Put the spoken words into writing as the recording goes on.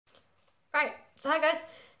Right, so hi guys.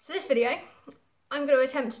 So this video, I'm going to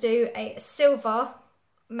attempt to do a silver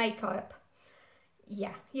makeup.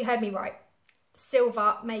 Yeah, you heard me right.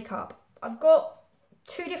 Silver makeup. I've got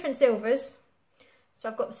two different silvers. So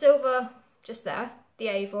I've got the silver just there, the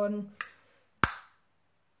Avon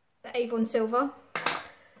silver.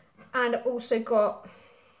 And I've also got,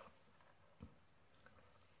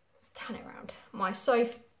 let's turn it around, my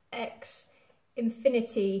SophX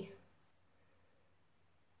Infinity,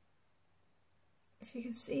 if you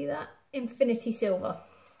can see that, Infinity Silver.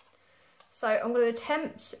 So I'm going to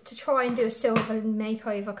attempt to try and do a silver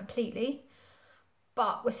makeover completely,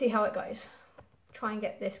 but we'll see how it goes. Try and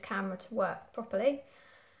get this camera to work properly.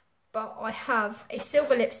 But I have a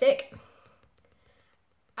silver lipstick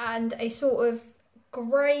and a sort of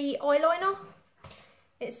grey eyeliner.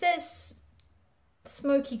 It says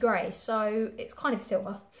smoky grey, so it's kind of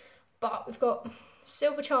silver. But we've got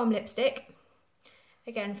Silver Charm lipstick,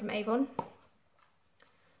 again from Avon.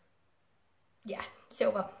 Yeah,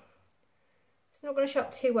 silver. It's not going to show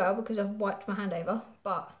up too well because I've wiped my hand over,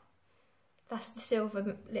 but that's the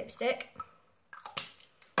silver lipstick.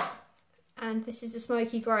 And this is the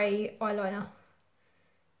smoky grey eyeliner.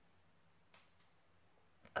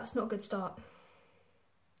 That's not a good start.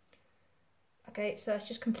 Okay, so it's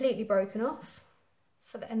just completely broken off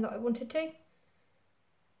for the end that I wanted to.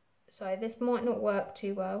 So this might not work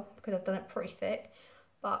too well because I've done it pretty thick,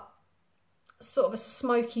 but sort of a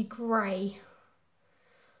smoky grey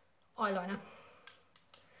eyeliner.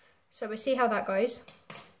 So we'll see how that goes.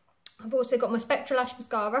 I've also got my Spectralash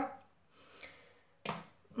mascara,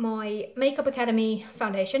 my Makeup Academy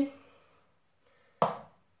foundation.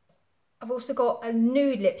 I've also got a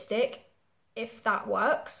nude lipstick, if that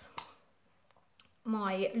works.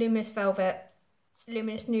 My Luminous Velvet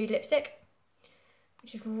Luminous Nude lipstick,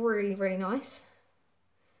 which is really, really nice.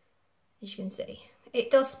 As you can see,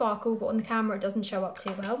 it does sparkle, but on the camera it doesn't show up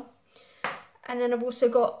too well. And then I've also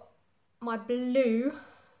got my blue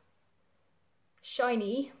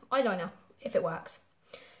shiny eyeliner, if it works.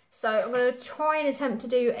 So I'm going to try and attempt to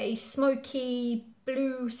do a smoky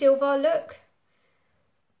blue silver look,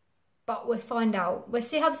 but we'll find out. We'll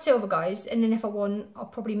see how the silver goes, and then if I want, I'll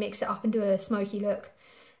probably mix it up and do a smoky look.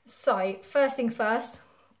 So first things first,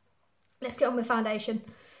 let's get on with foundation.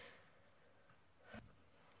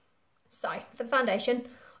 So for the foundation,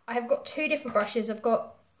 I have got two different brushes. I've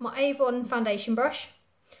got my Avon foundation brush,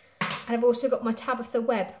 and I've also got my Tabitha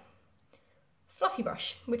Webb fluffy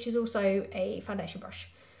brush, which is also a foundation brush.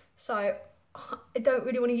 So I don't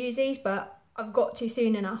really want to use these, but I've got to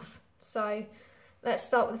soon enough. So let's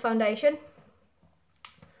start with the foundation.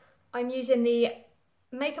 I'm using the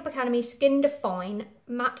Makeup Academy Skin Define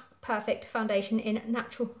Matte Perfect Foundation in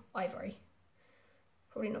Natural Ivory.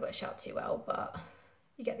 Probably not going to show up too well, but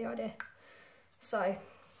you get the idea. So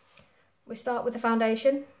we start with the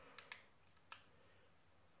foundation.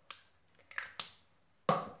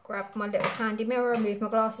 Grab my little handy mirror, move my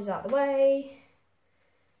glasses out of the way,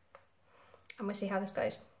 and we'll see how this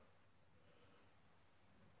goes.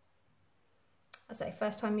 I say,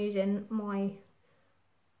 first time using my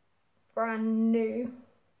brand new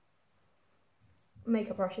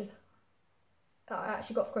makeup brushes that I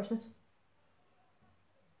actually got for Christmas.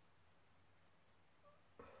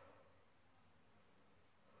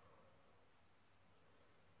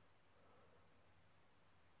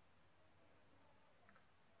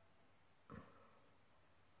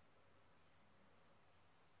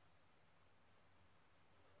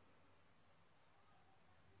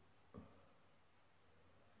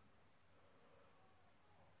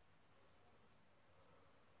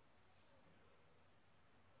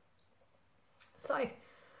 So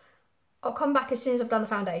I'll come back as soon as I've done the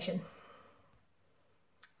foundation.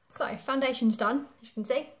 So foundation's done, as you can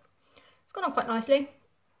see. It's gone on quite nicely.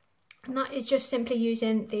 And that is just simply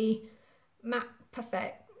using the Matte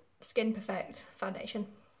Perfect Skin Perfect foundation.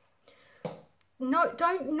 No,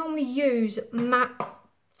 don't normally use matte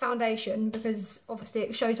foundation because obviously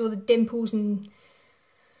it shows all the dimples and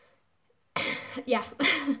yeah,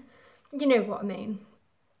 you know what I mean.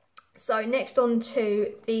 So next on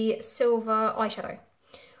to the silver eyeshadow.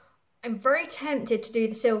 I'm very tempted to do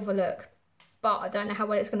the silver look, but I don't know how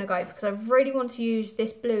well it's going to go because I really want to use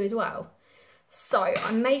this blue as well. So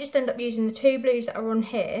I may just end up using the two blues that are on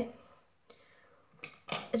here,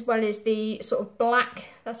 as well as the sort of black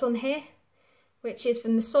that's on here, which is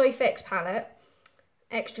from the SophX palette,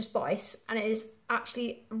 Extra Spice, and it is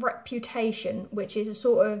actually Reputation, which is a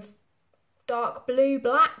sort of dark blue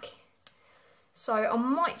black. So I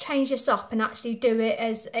might change this up and actually do it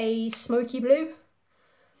as a smoky blue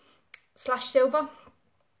 / silver,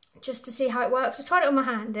 just to see how it works. I tried it on my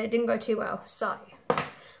hand and it didn't go too well, so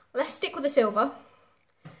let's stick with the silver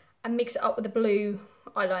and mix it up with the blue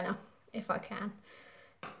eyeliner if I can.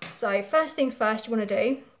 So first things first you want to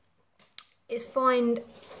do is find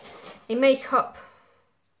a makeup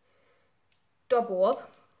double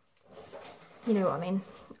up. You know what I mean.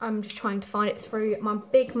 I'm just trying to find it through my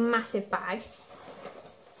big massive bag.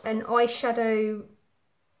 An eyeshadow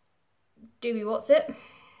doobie what's it.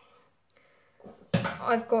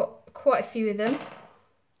 I've got quite a few of them,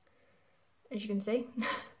 as you can see.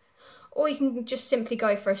 Or you can just simply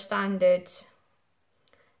go for a standard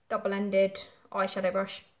double-ended eyeshadow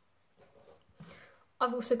brush.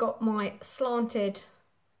 I've also got my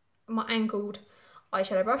angled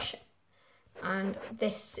eyeshadow brush, and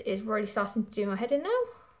this is really starting to do my head in now.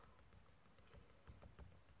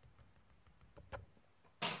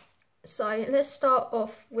 So let's start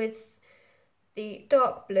off with the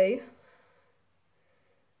dark blue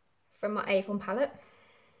from my Avon palette.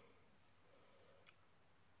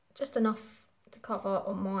 Just enough to cover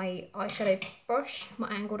on my eyeshadow brush, my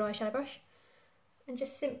angled eyeshadow brush, and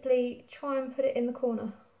just simply try and put it in the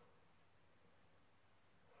corner.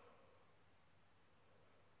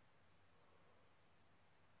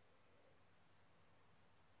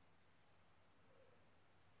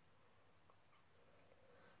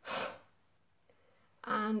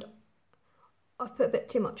 And I've put a bit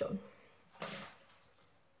too much on.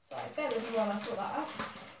 So bear with me while I sort that out.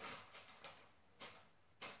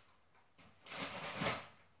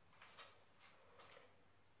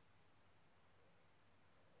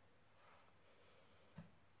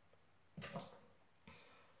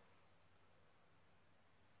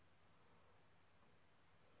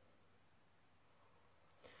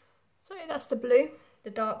 So that's the blue, the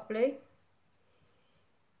dark blue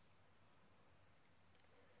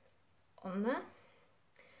on there.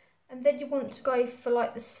 And then you want to go for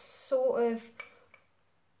like the sort of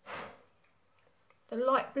the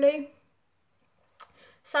light blue.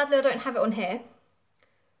 Sadly I don't have it on here,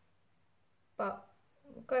 but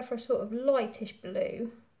we'll go for a sort of lightish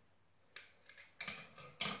blue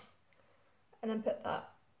and then put that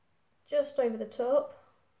just over the top.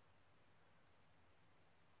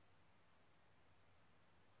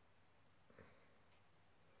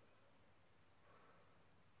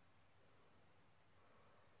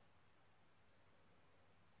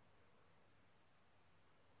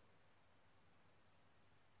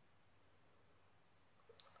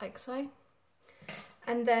 Like so.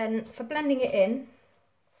 And then for blending it in, you're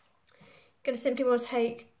going to simply want to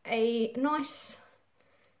take a nice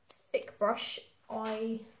thick brush.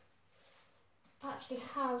 I actually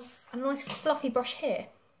have a nice fluffy brush here.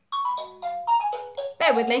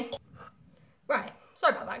 Bear with me. Right,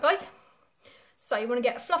 sorry about that guys. So you want to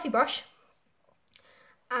get a fluffy brush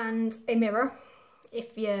and a mirror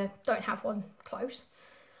if you don't have one close,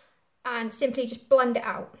 and simply just blend it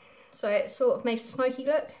out. So it sort of makes a smoky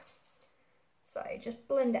look. So just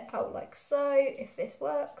blend it out like so, if this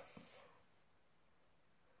works.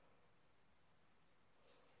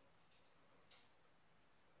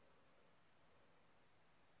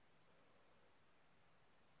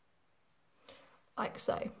 Like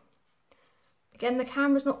so. Again, the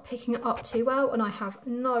camera's not picking it up too well and I have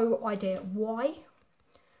no idea why.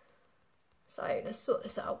 So let's sort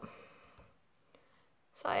this out.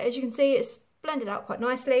 So as you can see, it's blended out quite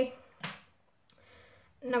nicely.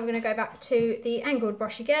 Now we're going to go back to the angled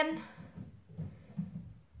brush again,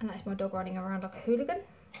 and that's my dog running around like a hooligan.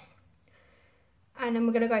 And then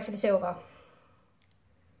we're going to go for the silver.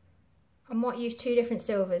 I might use two different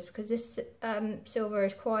silvers because this silver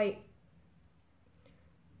is quite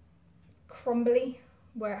crumbly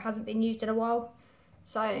where it hasn't been used in a while.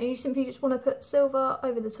 So you simply just want to put silver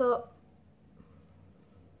over the top.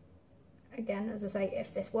 Again, as I say,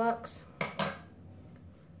 if this works.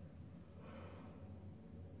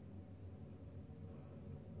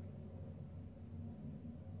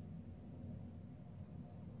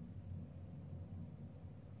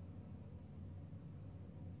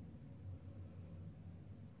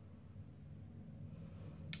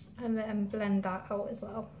 And then blend that out as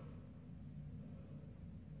well.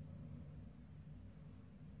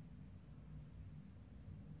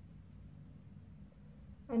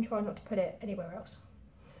 And try not to put it anywhere else.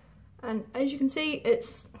 And as you can see,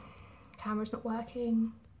 it's camera's not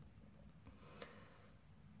working.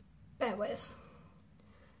 Bear with.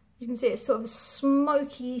 You can see it's sort of a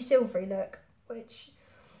smoky, silvery look, which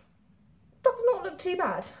does not look too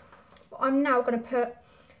bad. But I'm now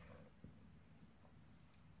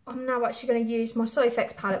actually going to use my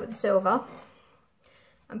SophX palette with the silver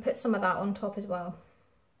and put some of that on top as well,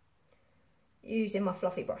 using my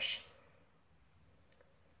fluffy brush.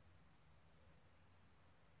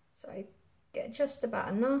 So get just about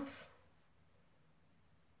enough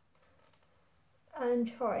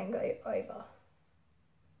and try and go over.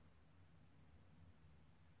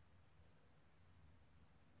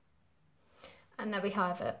 And there we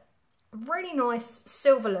have it. Really nice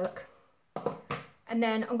silver look. And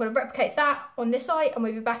then I'm going to replicate that on this eye and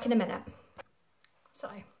we'll be back in a minute. So,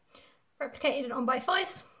 replicated it on both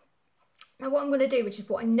eyes. Now what I'm going to do, which is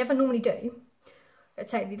what I never normally do, I'm going to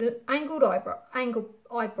take the angled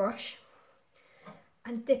eye brush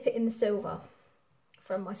and dip it in the silver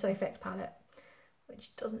from my SophX palette,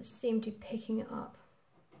 which doesn't seem to be picking it up.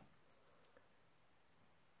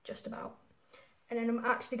 Just about. And then I'm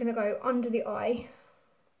actually going to go under the eye.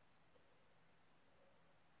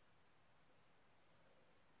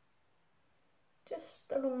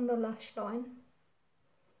 Just along the lash line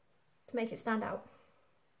to make it stand out.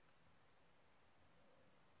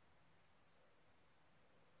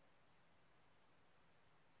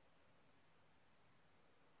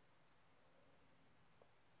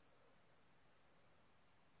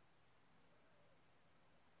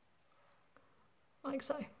 Like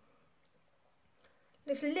so.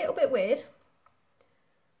 Looks a little bit weird,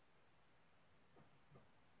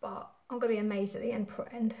 but I'm going to be amazed at the end.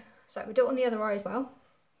 So we'll do it on the other eye as well.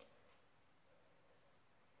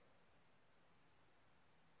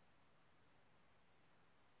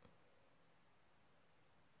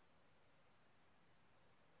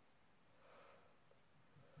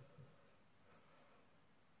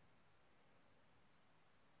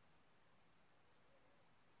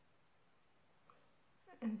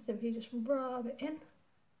 And simply just rub it in.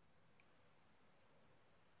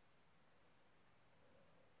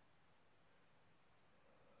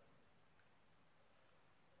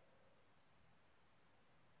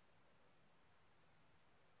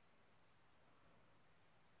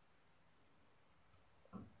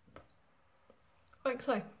 Like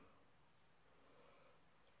so.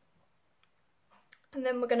 And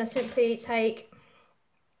then we're going to simply take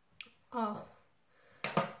our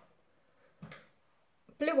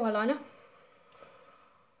blue eyeliner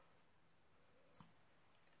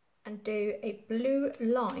and do a blue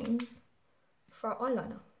line for our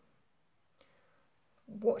eyeliner.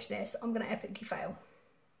 Watch this, I'm going to epically fail.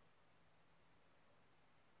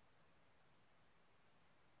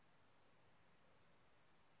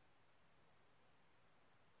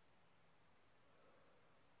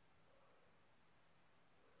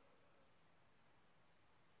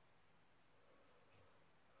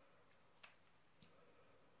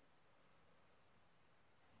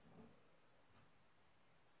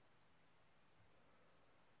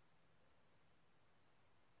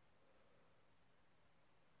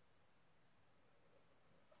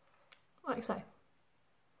 Like so.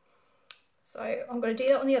 So I'm going to do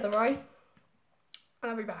that on the other eye and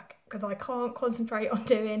I'll be back because I can't concentrate on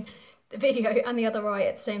doing the video and the other eye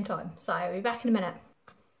at the same time. So I'll be back in a minute.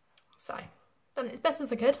 So, done it as best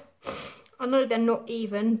as I could. I know they're not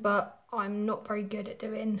even, but I'm not very good at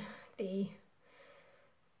doing the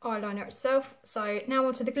eyeliner itself. So now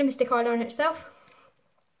onto the Glimmerstick eyeliner itself.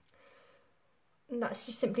 And that's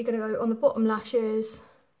just simply going to go on the bottom lashes.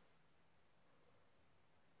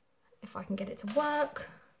 If I can get it to work.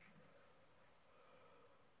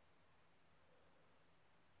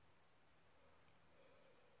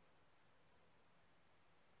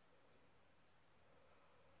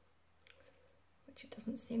 Which it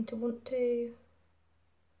doesn't seem to want to.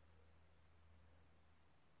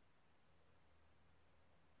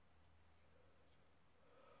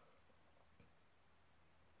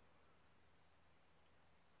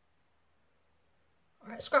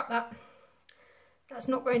 Alright, scrap that. That's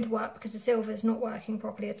not going to work because the silver is not working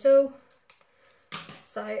properly at all.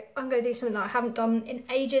 So I'm going to do something that I haven't done in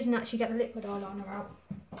ages and actually get the liquid eyeliner out.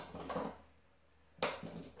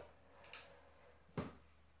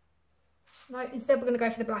 No, instead we're going to go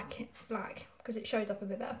for the black because it shows up a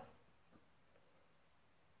bit better.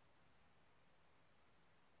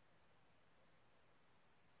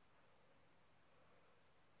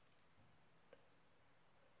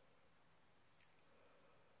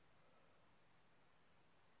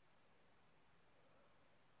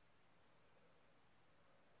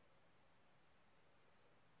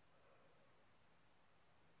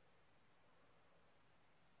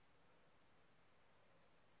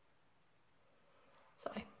 So,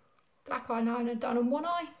 black eyeliner done on one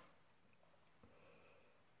eye.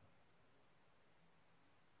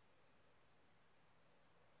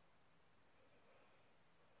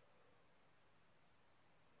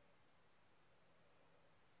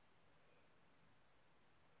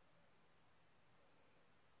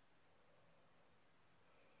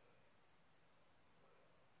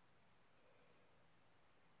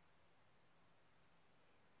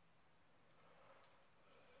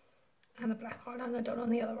 and the black eyeliner done on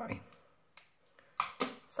the other eye.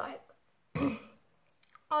 So,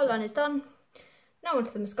 eyeliner's done. Now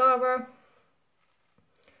onto the mascara.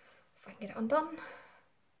 If I can get it undone.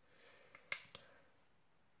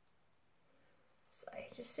 So,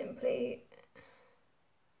 just simply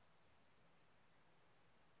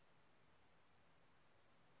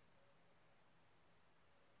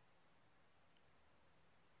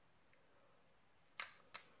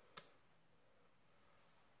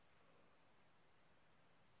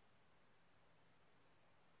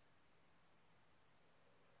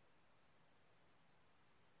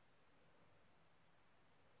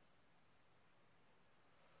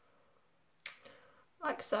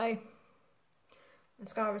like so.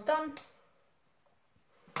 Mascara's done.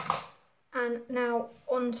 And now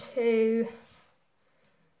onto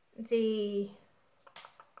the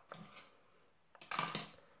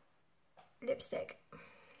lipstick.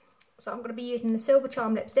 So I'm going to be using the Silver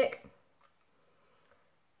Charm lipstick,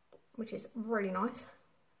 which is really nice.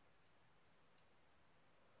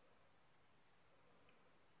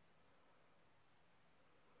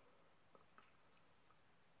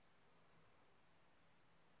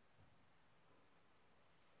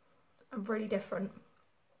 And really different.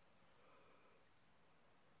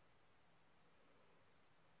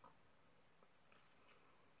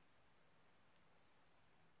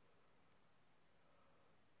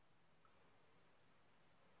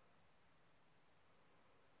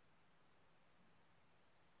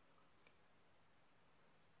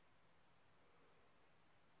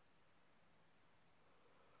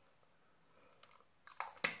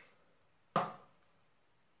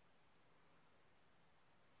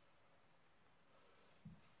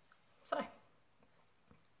 So,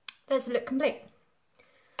 there's the look complete.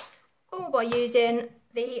 All by using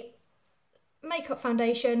the Makeup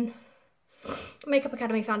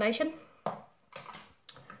Academy foundation,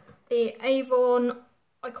 the Avon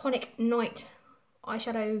Iconic Night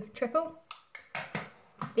Eyeshadow Triple,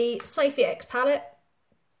 the SophX palette,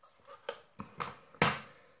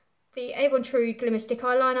 the Avon True Glimmerstick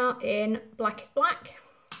eyeliner in Blackest Black,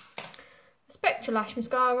 the Spectralash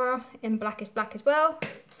mascara in Blackest Black as well,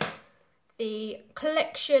 the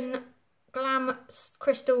Collection Glam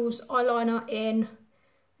Crystals eyeliner in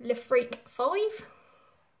Le Freak 5,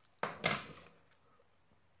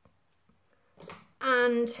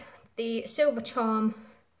 and the Silver Charm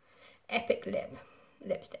Epic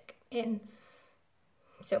lipstick in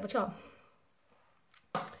Silver Charm.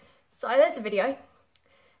 So there's the video.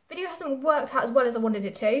 Video hasn't worked out as well as I wanted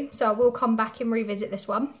it to, so I will come back and revisit this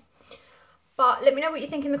one. But let me know what you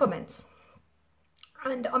think in the comments,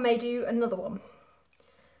 and I may do another one.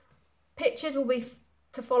 Pictures will be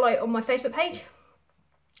to follow on my Facebook page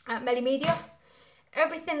at Melly Media.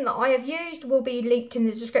 Everything that I have used will be linked in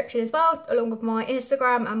the description as well, along with my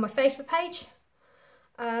Instagram and my Facebook page.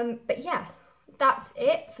 But yeah, that's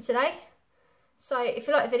it for today. So if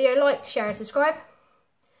you like the video, like, share and subscribe.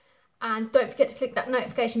 And don't forget to click that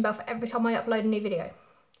notification bell for every time I upload a new video.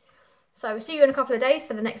 So we'll see you in a couple of days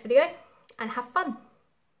for the next video, and have fun.